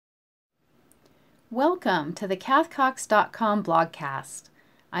Welcome to the CathCox.com blogcast.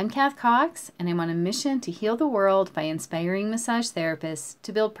 I'm Cath Cox, and I'm on a mission to heal the world by inspiring massage therapists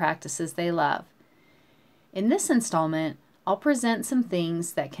to build practices they love. In this installment, I'll present some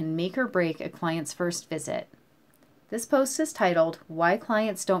things that can make or break a client's first visit. This post is titled, Why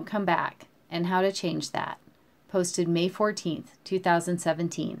Clients Don't Come Back and How to Change That, posted May 14th,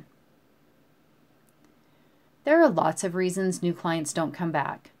 2017. There are lots of reasons new clients don't come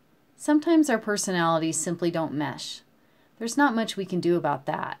back. Sometimes our personalities simply don't mesh. There's not much we can do about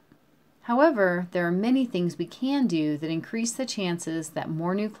that. However, there are many things we can do that increase the chances that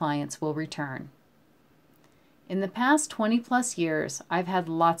more new clients will return. In the past 20 plus years, I've had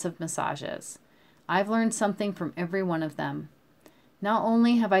lots of massages. I've learned something from every one of them. Not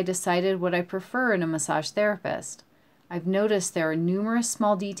only have I decided what I prefer in a massage therapist, I've noticed there are numerous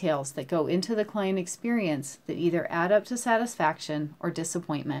small details that go into the client experience that either add up to satisfaction or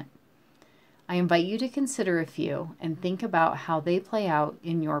disappointment. I invite you to consider a few and think about how they play out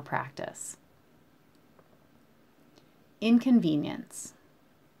in your practice. Inconvenience.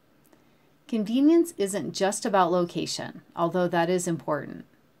 Convenience isn't just about location, although that is important.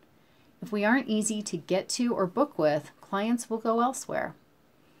 If we aren't easy to get to or book with, clients will go elsewhere.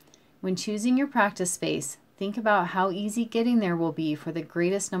 When choosing your practice space, think about how easy getting there will be for the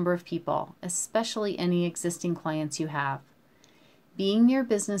greatest number of people, especially any existing clients you have. Being near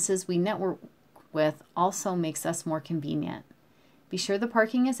businesses we network with also makes us more convenient. Be sure the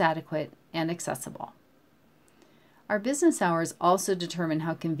parking is adequate and accessible. Our business hours also determine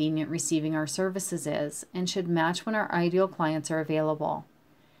how convenient receiving our services is and should match when our ideal clients are available.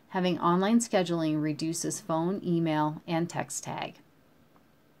 Having online scheduling reduces phone, email, and text tag.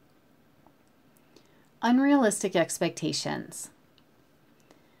 Unrealistic expectations.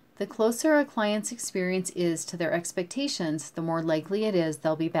 The closer a client's experience is to their expectations, the more likely it is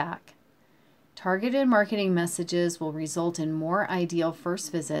they'll be back. Targeted marketing messages will result in more ideal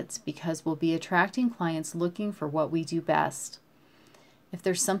first visits because we'll be attracting clients looking for what we do best. If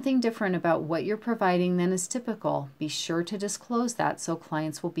there's something different about what you're providing than is typical, be sure to disclose that so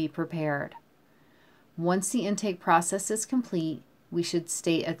clients will be prepared. Once the intake process is complete, we should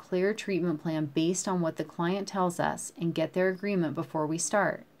state a clear treatment plan based on what the client tells us and get their agreement before we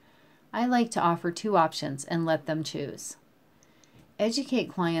start. I like to offer two options and let them choose. Educate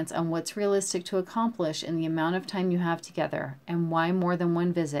clients on what's realistic to accomplish in the amount of time you have together and why more than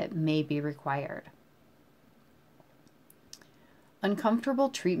one visit may be required. Uncomfortable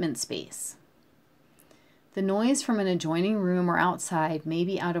treatment space. The noise from an adjoining room or outside may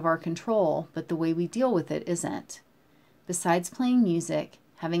be out of our control, but the way we deal with it isn't. Besides playing music,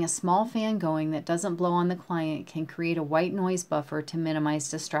 having a small fan going that doesn't blow on the client can create a white noise buffer to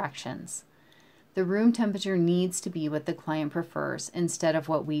minimize distractions. The room temperature needs to be what the client prefers instead of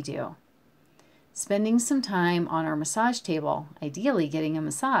what we do. Spending some time on our massage table, ideally getting a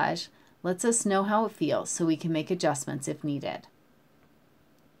massage, lets us know how it feels so we can make adjustments if needed.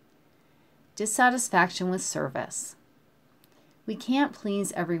 Dissatisfaction with service. We can't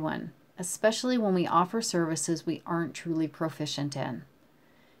please everyone, especially when we offer services we aren't truly proficient in.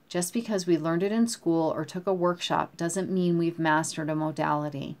 Just because we learned it in school or took a workshop doesn't mean we've mastered a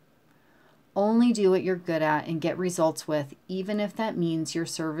modality. Only do what you're good at and get results with, even if that means your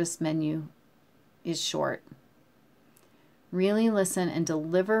service menu is short. Really listen and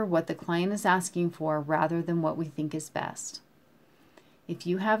deliver what the client is asking for rather than what we think is best. If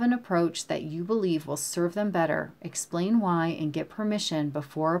you have an approach that you believe will serve them better, explain why and get permission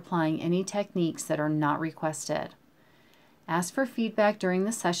before applying any techniques that are not requested. Ask for feedback during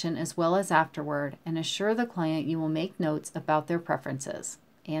the session as well as afterward and assure the client you will make notes about their preferences,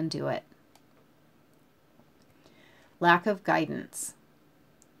 and do it. Lack of guidance.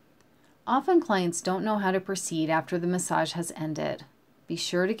 Often clients don't know how to proceed after the massage has ended. Be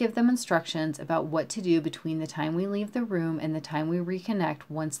sure to give them instructions about what to do between the time we leave the room and the time we reconnect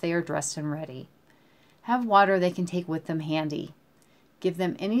once they are dressed and ready. Have water they can take with them handy. Give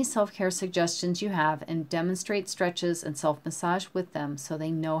them any self-care suggestions you have and demonstrate stretches and self-massage with them so they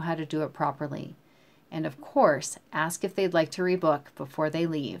know how to do it properly. And of course, ask if they'd like to rebook before they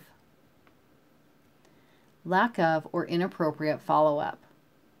leave. Lack of or inappropriate follow-up.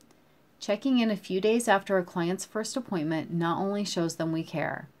 Checking in a few days after a client's first appointment not only shows them we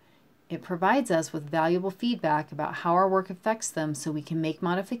care, it provides us with valuable feedback about how our work affects them so we can make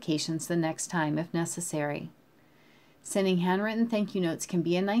modifications the next time if necessary. Sending handwritten thank you notes can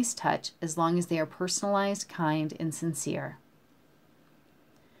be a nice touch as long as they are personalized, kind, and sincere.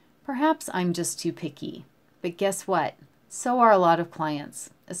 Perhaps I'm just too picky, but guess what? So are a lot of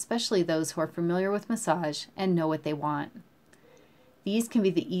clients, especially those who are familiar with massage and know what they want. These can be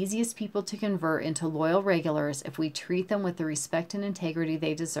the easiest people to convert into loyal regulars if we treat them with the respect and integrity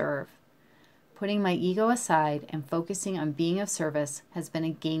they deserve. Putting my ego aside and focusing on being of service has been a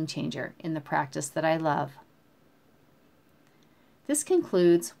game changer in the practice that I love. This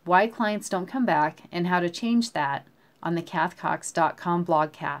concludes Why Clients Don't Come Back and How to Change That on the kathcox.com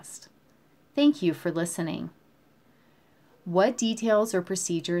blogcast. Thank you for listening. What details or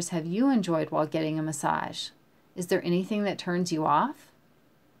procedures have you enjoyed while getting a massage? Is there anything that turns you off?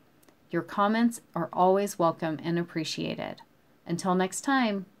 Your comments are always welcome and appreciated. Until next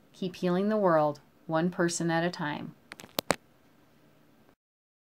time, keep healing the world, one person at a time.